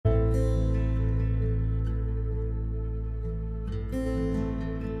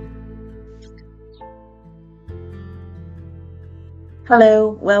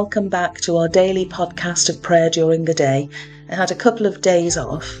Hello, welcome back to our daily podcast of prayer during the day. I had a couple of days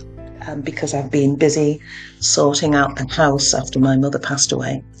off because I've been busy sorting out the house after my mother passed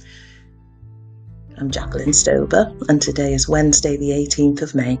away. I'm Jacqueline Stober, and today is Wednesday, the 18th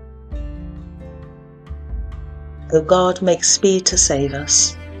of May. O God, make speed to save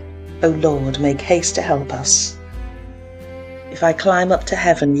us. O Lord, make haste to help us. If I climb up to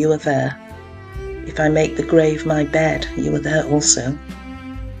heaven, you are there. If I make the grave my bed, you are there also.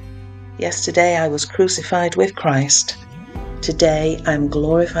 Yesterday I was crucified with Christ. Today I am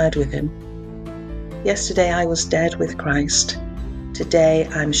glorified with him. Yesterday I was dead with Christ. Today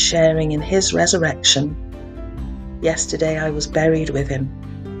I'm sharing in his resurrection. Yesterday I was buried with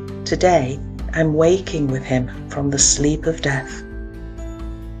him. Today I'm waking with him from the sleep of death.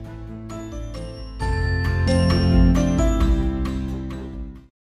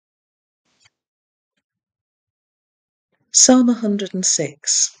 Psalm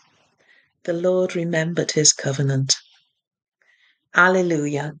 106. The Lord remembered his covenant.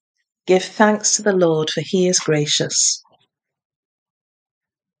 Alleluia. Give thanks to the Lord, for he is gracious.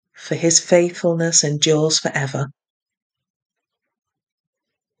 For his faithfulness endures forever.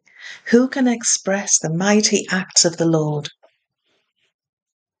 Who can express the mighty acts of the Lord,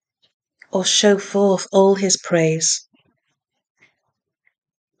 or show forth all his praise?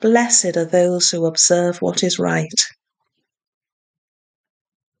 Blessed are those who observe what is right,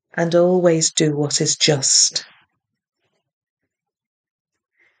 and always do what is just.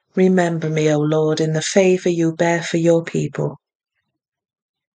 Remember me, O Lord, in the favour you bear for your people.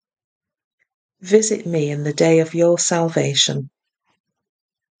 Visit me in the day of your salvation,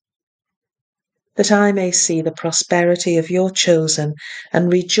 that I may see the prosperity of your chosen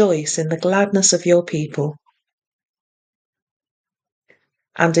and rejoice in the gladness of your people,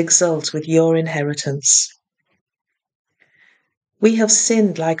 and exult with your inheritance. We have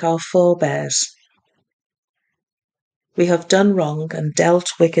sinned like our forebears. We have done wrong and dealt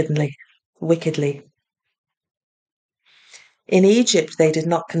wickedly. In Egypt they did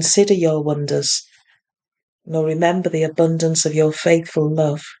not consider your wonders, nor remember the abundance of your faithful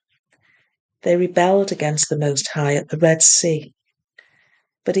love. They rebelled against the Most High at the Red Sea,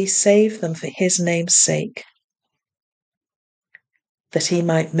 but he saved them for his name's sake, that he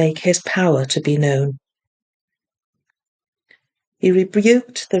might make his power to be known. He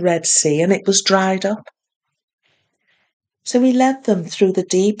rebuked the Red Sea, and it was dried up. So he led them through the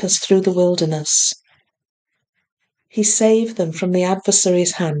deep as through the wilderness. He saved them from the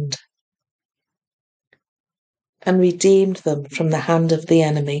adversary's hand, and redeemed them from the hand of the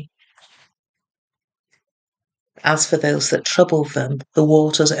enemy. As for those that troubled them, the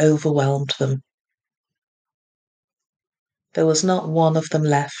waters overwhelmed them. There was not one of them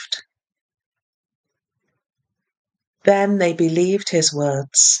left. Then they believed his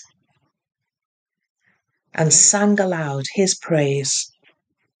words and sang aloud his praise.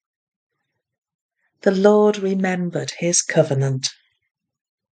 The Lord remembered his covenant.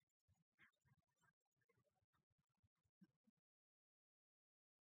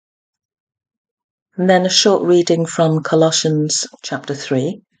 And then a short reading from Colossians chapter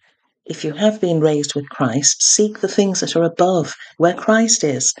 3. If you have been raised with Christ, seek the things that are above, where Christ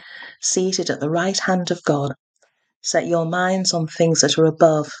is, seated at the right hand of God. Set your minds on things that are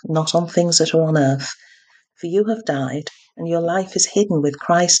above, not on things that are on earth. For you have died, and your life is hidden with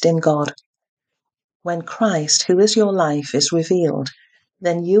Christ in God. When Christ, who is your life, is revealed,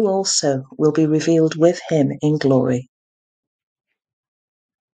 then you also will be revealed with him in glory.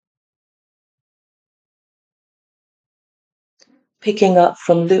 Picking up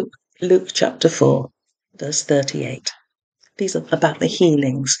from Luke chapter 4, verse 38. These are about the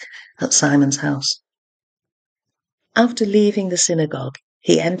healings at Simon's house. After leaving the synagogue,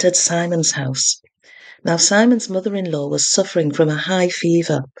 he entered Simon's house. Now Simon's mother-in-law was suffering from a high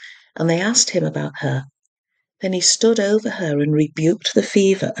fever, and they asked him about her. Then he stood over her and rebuked the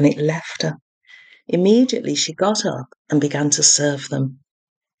fever, and it left her. Immediately she got up and began to serve them.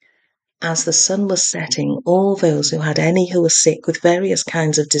 As the sun was setting, all those who had any who were sick with various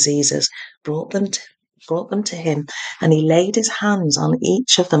kinds of diseases brought them to him, and he laid his hands on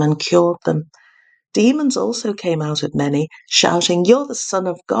each of them and cured them. Demons also came out of many, shouting, "You're the Son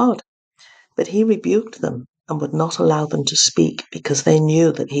of God." But he rebuked them and would not allow them to speak, because they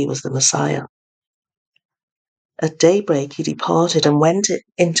knew that he was the Messiah. At daybreak he departed and went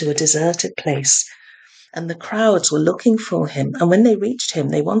into a deserted place, and the crowds were looking for him, and when they reached him,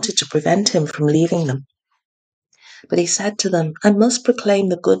 they wanted to prevent him from leaving them. But he said to them, "I must proclaim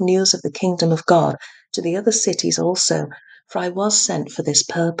the good news of the kingdom of God to the other cities also, for I was sent for this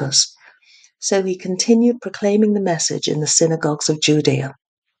purpose." So he continued proclaiming the message in the synagogues of Judea.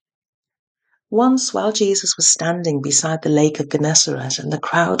 Once, while Jesus was standing beside the lake of Gennesaret and the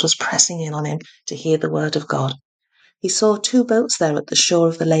crowd was pressing in on him to hear the word of God, he saw 2 boats there at the shore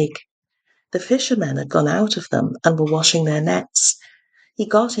of the lake. The fishermen had gone out of them and were washing their nets. He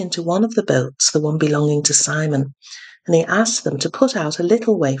got into one of the boats, the one belonging to Simon, and he asked them to put out a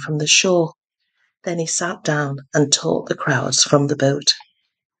little way from the shore. Then he sat down and taught the crowds from the boat.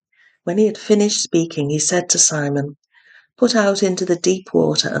 When he had finished speaking, he said to Simon, "Put out into the deep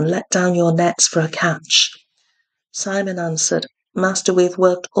water and let down your nets for a catch." Simon answered, "Master, we have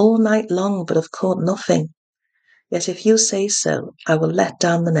worked all night long but have caught nothing. Yet if you say so, I will let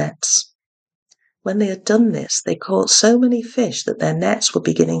down the nets." When they had done this, they caught so many fish that their nets were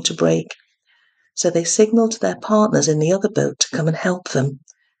beginning to break. So they signaled to their partners in the other boat to come and help them.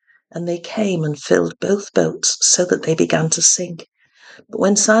 And they came and filled both boats so that they began to sink. But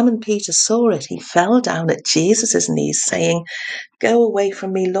when Simon Peter saw it, he fell down at Jesus' knees, saying, "Go away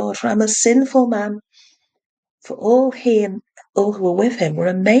from me, Lord, for I'm a sinful man." For all he and all who were with him were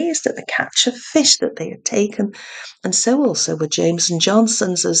amazed at the catch of fish that they had taken, and so also were James and John,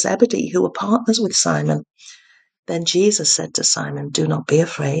 sons of Zebedee, who were partners with Simon. Then Jesus said to Simon, "Do not be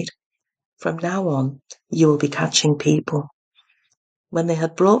afraid. From now on, you will be catching people." When they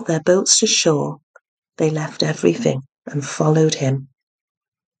had brought their boats to shore, they left everything and followed him.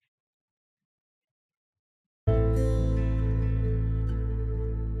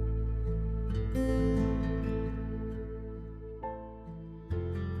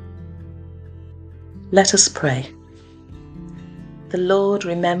 Let us pray. The Lord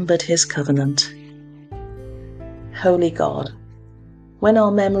remembered his covenant. Holy God, when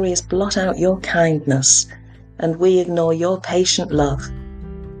our memories blot out your kindness and we ignore your patient love,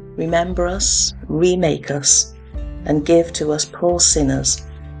 remember us, remake us, and give to us poor sinners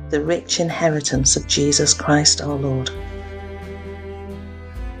the rich inheritance of Jesus Christ our Lord.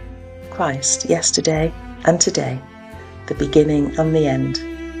 Christ, yesterday and today, the beginning and the end,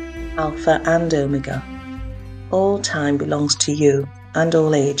 Alpha and Omega. All time belongs to you and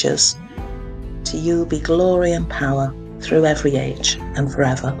all ages. To you be glory and power through every age and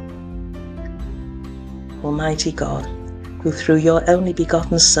forever. Almighty God, who through your only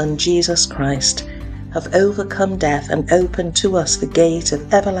begotten Son, Jesus Christ, have overcome death and opened to us the gate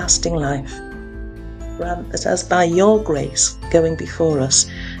of everlasting life, grant that as by your grace going before us,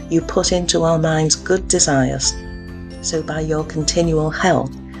 you put into our minds good desires, so by your continual help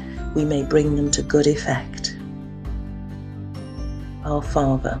we may bring them to good effect. Our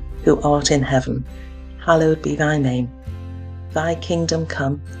Father, who art in heaven, hallowed be thy name. Thy kingdom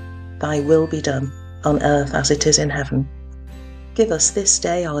come, thy will be done, on earth as it is in heaven. Give us this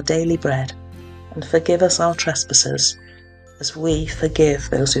day our daily bread, and forgive us our trespasses, as we forgive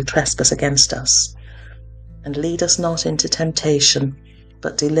those who trespass against us. And lead us not into temptation,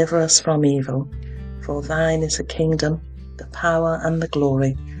 but deliver us from evil. For thine is the kingdom, the power, and the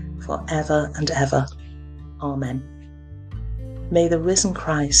glory, for ever and ever. Amen. May the risen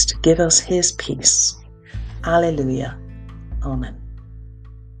Christ give us his peace. Alleluia. Amen.